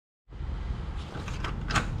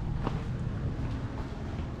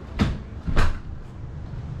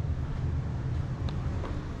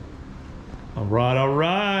all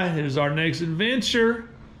right. Here's our next adventure.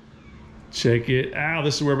 Check it out.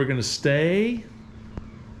 This is where we're going to stay.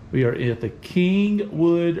 We are at the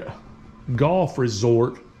Kingwood Golf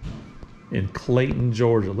Resort in Clayton,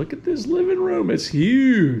 Georgia. Look at this living room. It's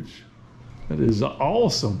huge. That is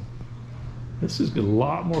awesome. This is a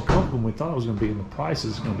lot more comfortable than we thought it was going to be, and the price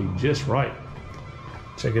is going to be just right.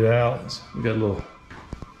 Check it out. We got a little,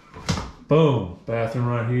 boom, bathroom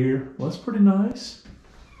right here. Well, that's pretty nice.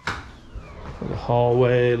 The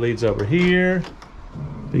hallway leads over here.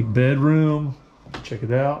 Big bedroom. Check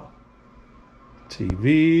it out.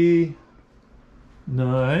 TV.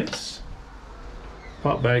 Nice.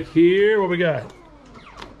 Pop back here. What we got?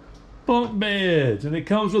 Bunk beds. And it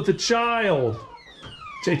comes with a child.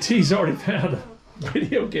 JT's already found a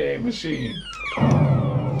video game machine.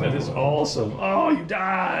 That is awesome. Oh, you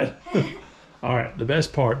died. All right, the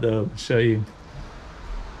best part though, I'll show you.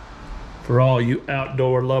 For all you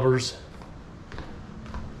outdoor lovers,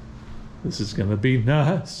 this is gonna be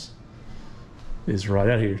nice. It's right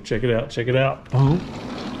out here. Check it out, check it out. Oh.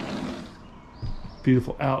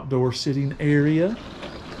 Beautiful outdoor sitting area.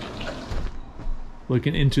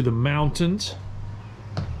 Looking into the mountains.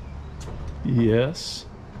 Yes.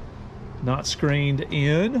 Not screened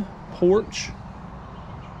in. Porch.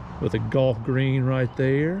 With a golf green right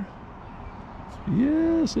there.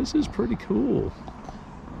 Yes, this is pretty cool.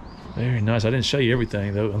 Very nice. I didn't show you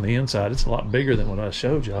everything though on the inside. It's a lot bigger than what I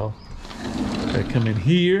showed y'all. They come in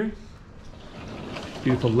here.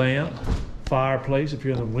 Beautiful lamp. Fireplace if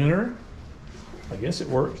you're in the winter. I guess it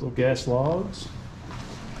works. Little gas logs.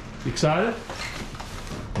 You excited?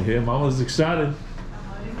 Yeah, Mama's excited.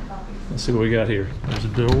 Let's see what we got here. There's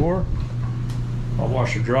a door. I'll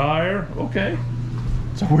washer dryer. Okay.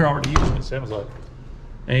 So we're already using it, sounds like.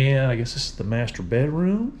 And I guess this is the master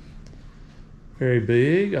bedroom. Very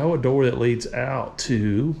big. Oh, a door that leads out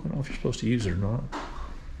to, I don't know if you're supposed to use it or not.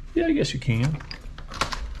 Yeah, I guess you can.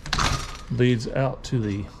 Leads out to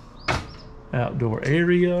the outdoor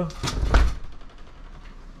area.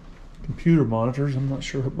 Computer monitors. I'm not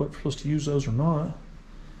sure what we're supposed to use those or not.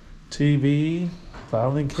 TV,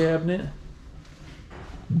 filing cabinet.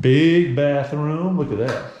 Big bathroom. Look at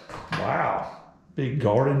that. Wow. Big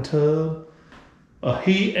garden tub. A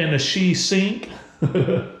he and a she sink.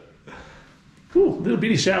 Ooh, little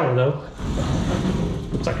bitty shower though.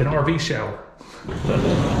 Looks like an RV shower.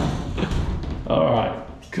 All right,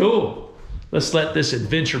 cool. Let's let this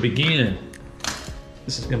adventure begin.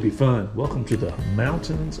 This is gonna be fun. Welcome to the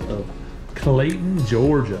mountains of Clayton,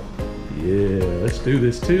 Georgia. Yeah, let's do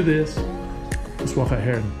this to this. Let's walk out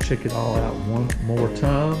here and check it all out one more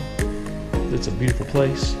time. It's a beautiful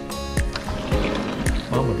place.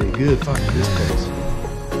 I'm gonna be good finding this place.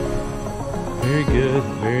 Very good,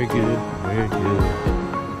 very good, very good.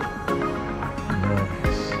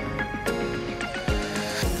 Nice.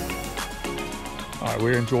 All right,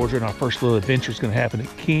 we're in Georgia and our first little adventure is gonna happen at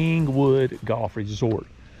Kingwood Golf Resort.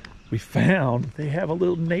 We found they have a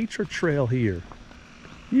little nature trail here.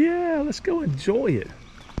 Yeah, let's go enjoy it.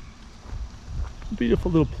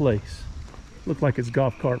 Beautiful little place. Looks like it's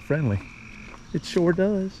golf cart friendly. It sure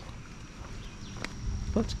does.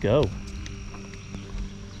 Let's go.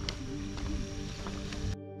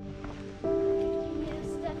 Yes,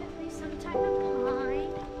 definitely some type of pine.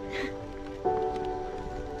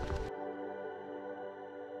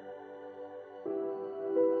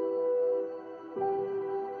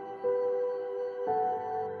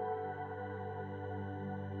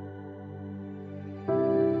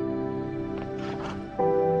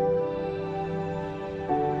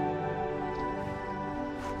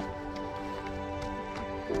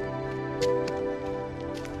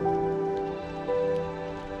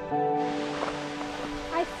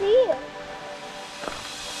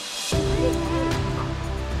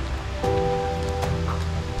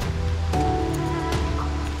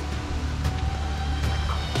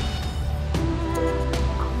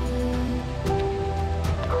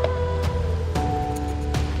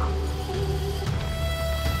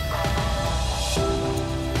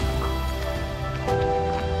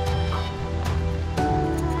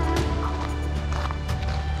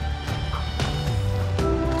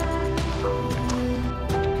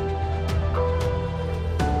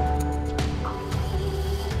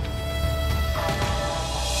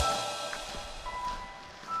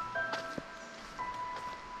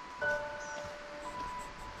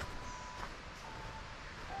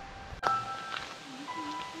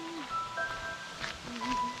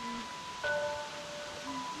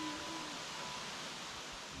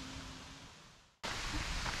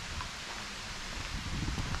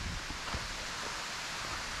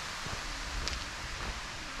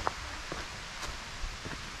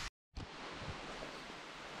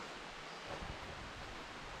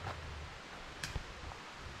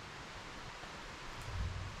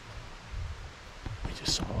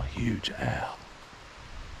 just saw a huge owl.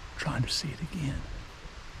 Trying to see it again.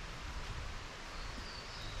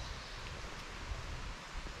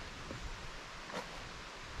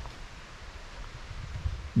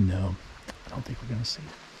 No, I don't think we're gonna see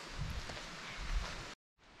it.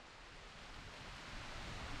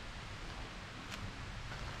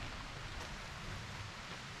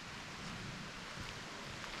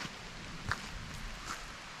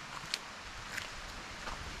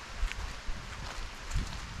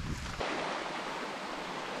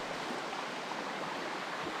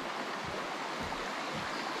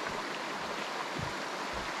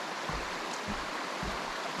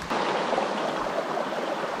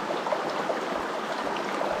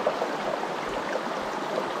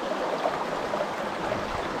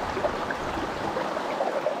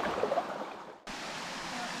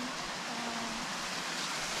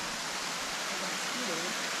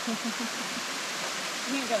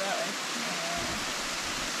 You can't go that way.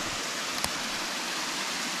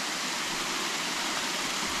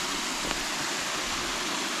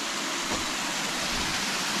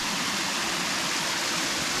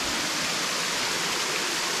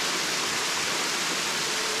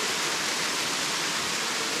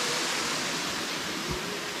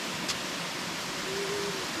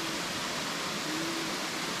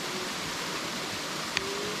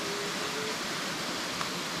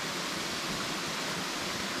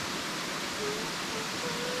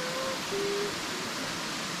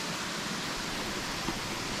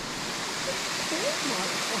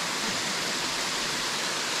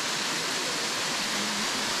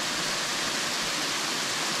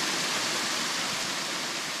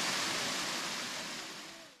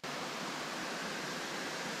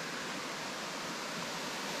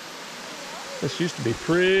 This used to be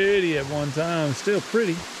pretty at one time, still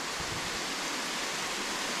pretty.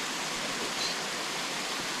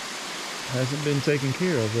 Hasn't been taken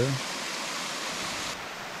care of though.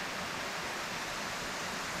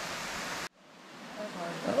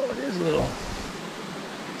 Oh, it is a little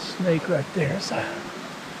snake right there. So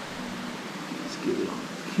let's get it on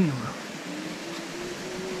camera.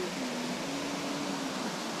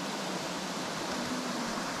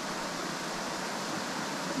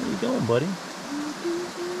 Where you going, buddy?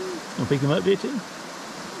 Gonna pick him up, did you?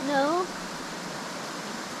 No.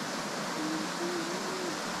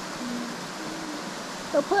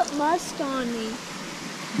 They'll put musk on me.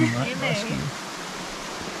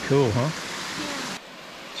 Cool, huh? Yeah.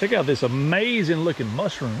 Check out this amazing looking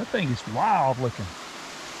mushroom. That thing is wild looking.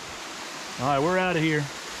 All right, we're out of here.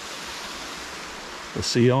 We'll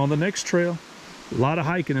see you on the next trail. A lot of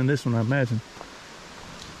hiking in this one, I imagine.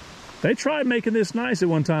 They tried making this nice at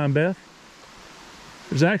one time, Beth.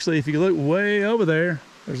 There's actually, if you look way over there,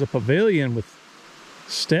 there's a pavilion with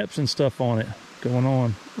steps and stuff on it going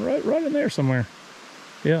on. Right in there somewhere.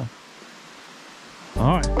 Yeah.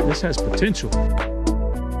 All right, this has potential.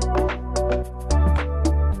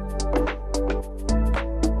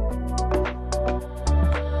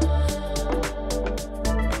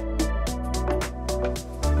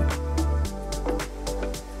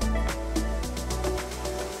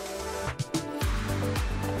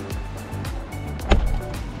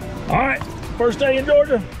 All right, first day in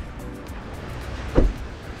Georgia.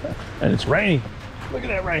 And it's rainy. Look at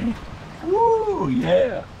that rain. Woo,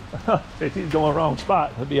 yeah. If he's going wrong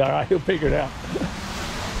spot, he'll be all right. He'll figure it out.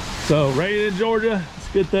 So rain in Georgia, it's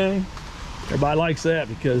a good thing. Everybody likes that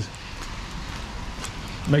because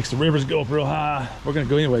it makes the rivers go up real high. We're gonna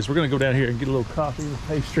go anyways. We're gonna go down here and get a little coffee with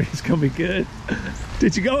pastry. It's gonna be good.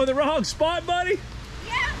 Did you go in the wrong spot, buddy?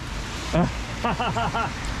 Yeah.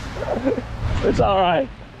 It's all right.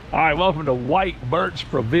 All right, welcome to White Birch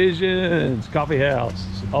Provisions Coffee House.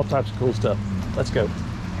 All types of cool stuff. Let's go.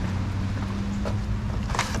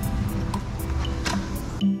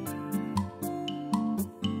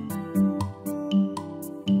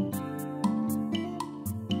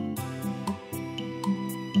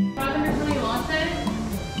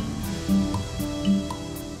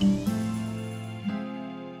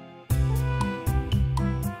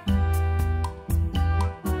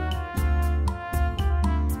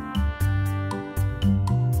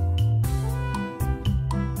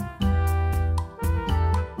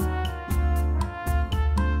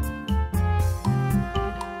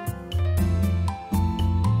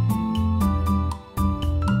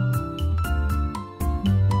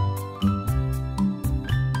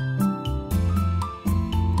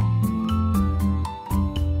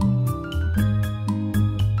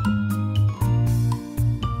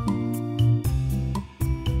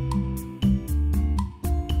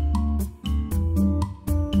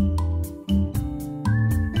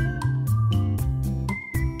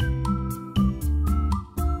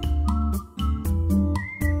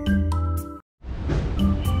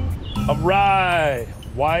 All right,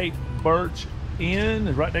 White Birch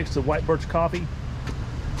Inn, right next to White Birch Coffee.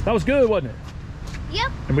 That was good, wasn't it?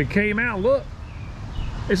 Yep. And we came out, look,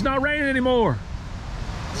 it's not raining anymore.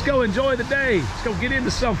 Let's go enjoy the day. Let's go get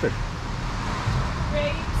into something.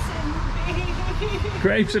 Grapes and beans.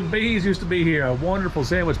 Grapes and Beans used to be here, a wonderful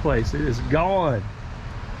sandwich place. It is gone.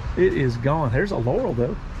 It is gone. There's a Laurel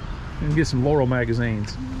though. You can get some Laurel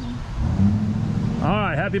magazines. All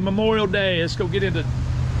right, happy Memorial Day. Let's go get into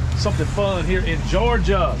something fun here in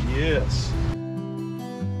Georgia. Yes.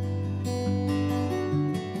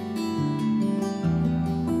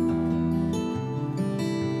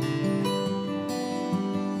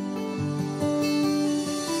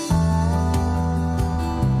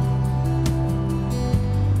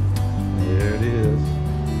 There it is.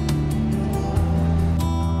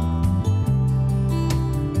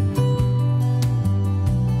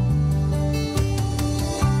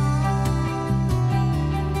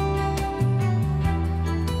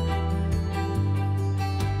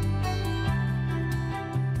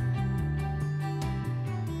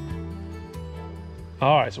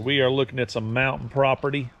 All right, so we are looking at some mountain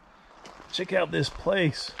property. Check out this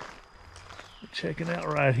place. We're checking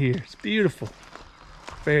out right here. It's beautiful.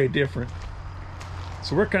 Very different.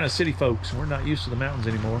 So we're kind of city folks. We're not used to the mountains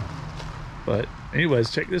anymore. But anyways,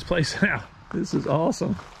 check this place out. This is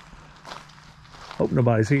awesome. Hope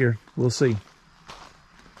nobody's here. We'll see.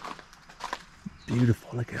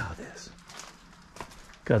 Beautiful. Look at all this.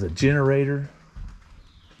 Got a generator.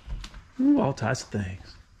 Ooh, all types of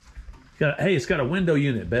things. Hey, it's got a window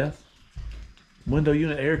unit, Beth. Window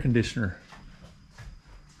unit air conditioner.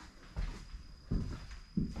 I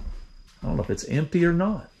don't know if it's empty or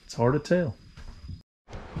not. It's hard to tell.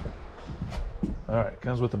 All right,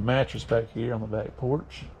 comes with a mattress back here on the back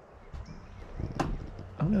porch.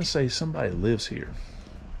 I'm gonna say somebody lives here.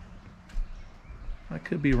 I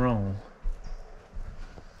could be wrong.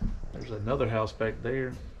 There's another house back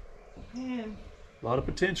there. Man, A lot of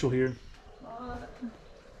potential here.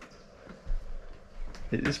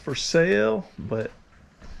 It is for sale, but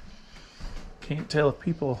can't tell if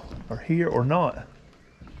people are here or not.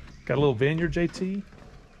 Got a little vineyard, JT.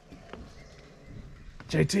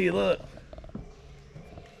 JT, look.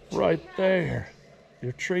 Right there.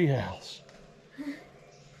 Your tree house.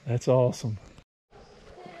 That's awesome.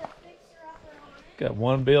 Got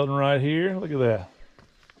one building right here. Look at that.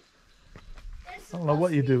 I don't know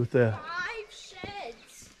what you do with that. 5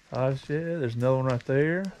 sheds. 5 shed. There's another one right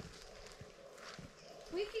there.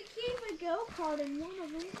 We could keep a go-kart in one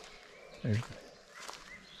of them. There's...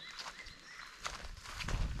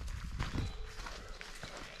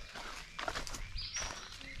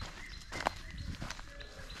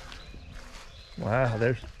 Wow,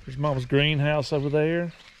 there's Mama's greenhouse over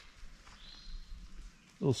there.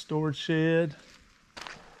 Little storage shed.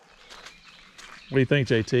 What do you think,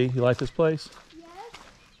 JT? You like this place? Yes,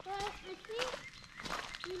 but I think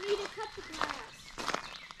you need to cut the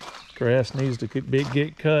grass. Grass needs to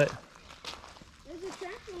get cut. There's a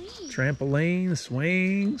trampoline. Trampoline,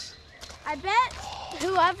 swings. I bet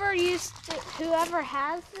whoever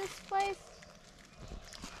has this place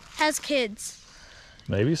has kids.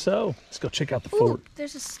 Maybe so. Let's go check out the Ooh, fort.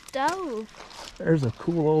 there's a stove. There's a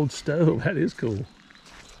cool old stove. That is cool.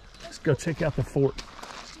 Let's go check out the fort.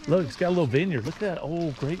 Look, it's got a little vineyard. Look at that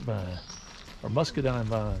old grapevine or muscadine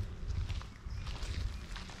vine.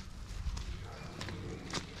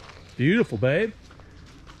 Beautiful, babe.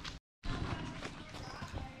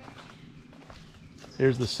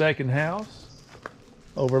 Here's the second house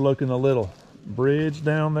overlooking a little bridge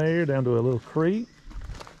down there, down to a little creek.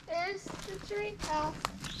 There's the tree house.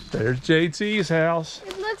 There's JT's house.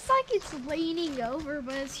 It looks like it's leaning over,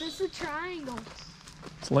 but it's just a triangle.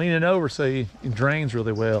 It's leaning over so it drains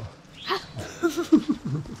really well.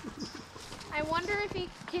 I wonder if he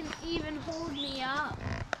can even hold me up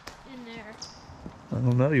in there. I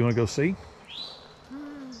don't know. You want to go see? It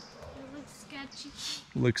looks sketchy.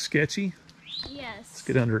 Looks sketchy. Yes. Let's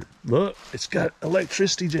get under it. Look, it's got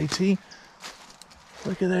electricity, JT.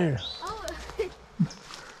 Look at there. Oh,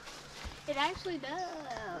 it actually does.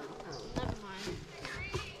 Oh, never mind.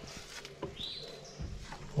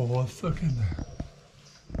 Oh, let's look in there.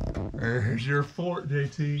 There's your fort,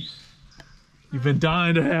 JT. You've been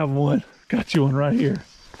dying to have one. Got you one right here.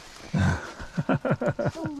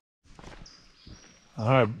 All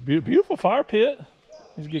right, beautiful fire pit.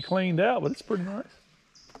 Needs to get cleaned out, but it's pretty nice.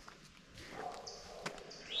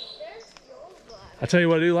 I tell you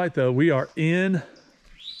what I do like though, we are in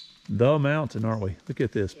the mountain, aren't we? Look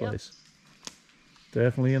at this place.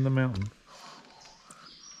 Definitely in the mountain.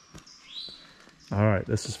 All right,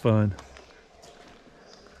 this is fun.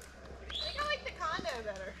 I think I like the condo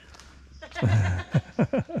better.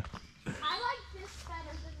 like this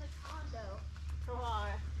better than the condo. Why?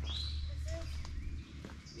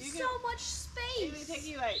 So much It would space. take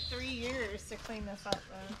you like 3 years to clean this up,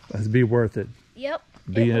 though. That'd be worth it. Yep.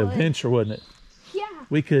 Be it an would. adventure, wouldn't it? Yeah.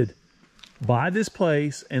 We could buy this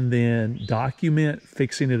place and then document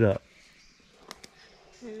fixing it up.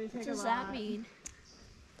 What does that mean?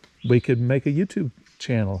 We could make a YouTube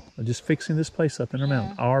channel of just fixing this place up in our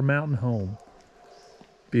mountain. Our mountain home.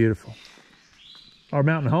 Beautiful. Our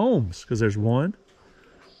mountain homes, because there's one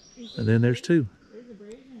and then there's two. There's a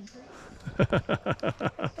bridge and a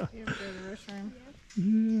creek. You ever go to the restroom?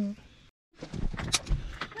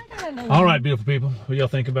 Yeah. All right, beautiful people. What y'all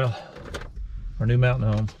think about our new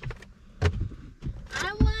mountain home?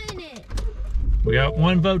 I want it. We got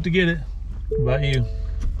one vote to get it. What about you?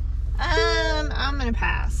 I'm gonna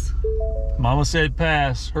pass. Mama said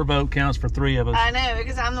pass. Her vote counts for 3 of us. I know,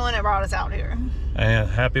 because I'm the one that brought us out here. And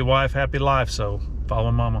happy wife, happy life. So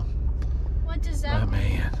follow Mama. What does that Oh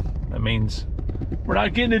mean? man, that means we're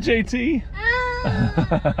not getting it, JT.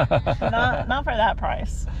 Not for that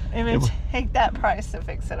price. It would take that price to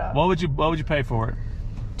fix it up. What would you pay for it?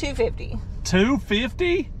 $250.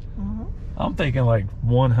 $250? I'm thinking like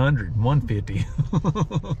 100, 150.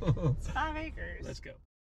 It's 5 acres. Let's go.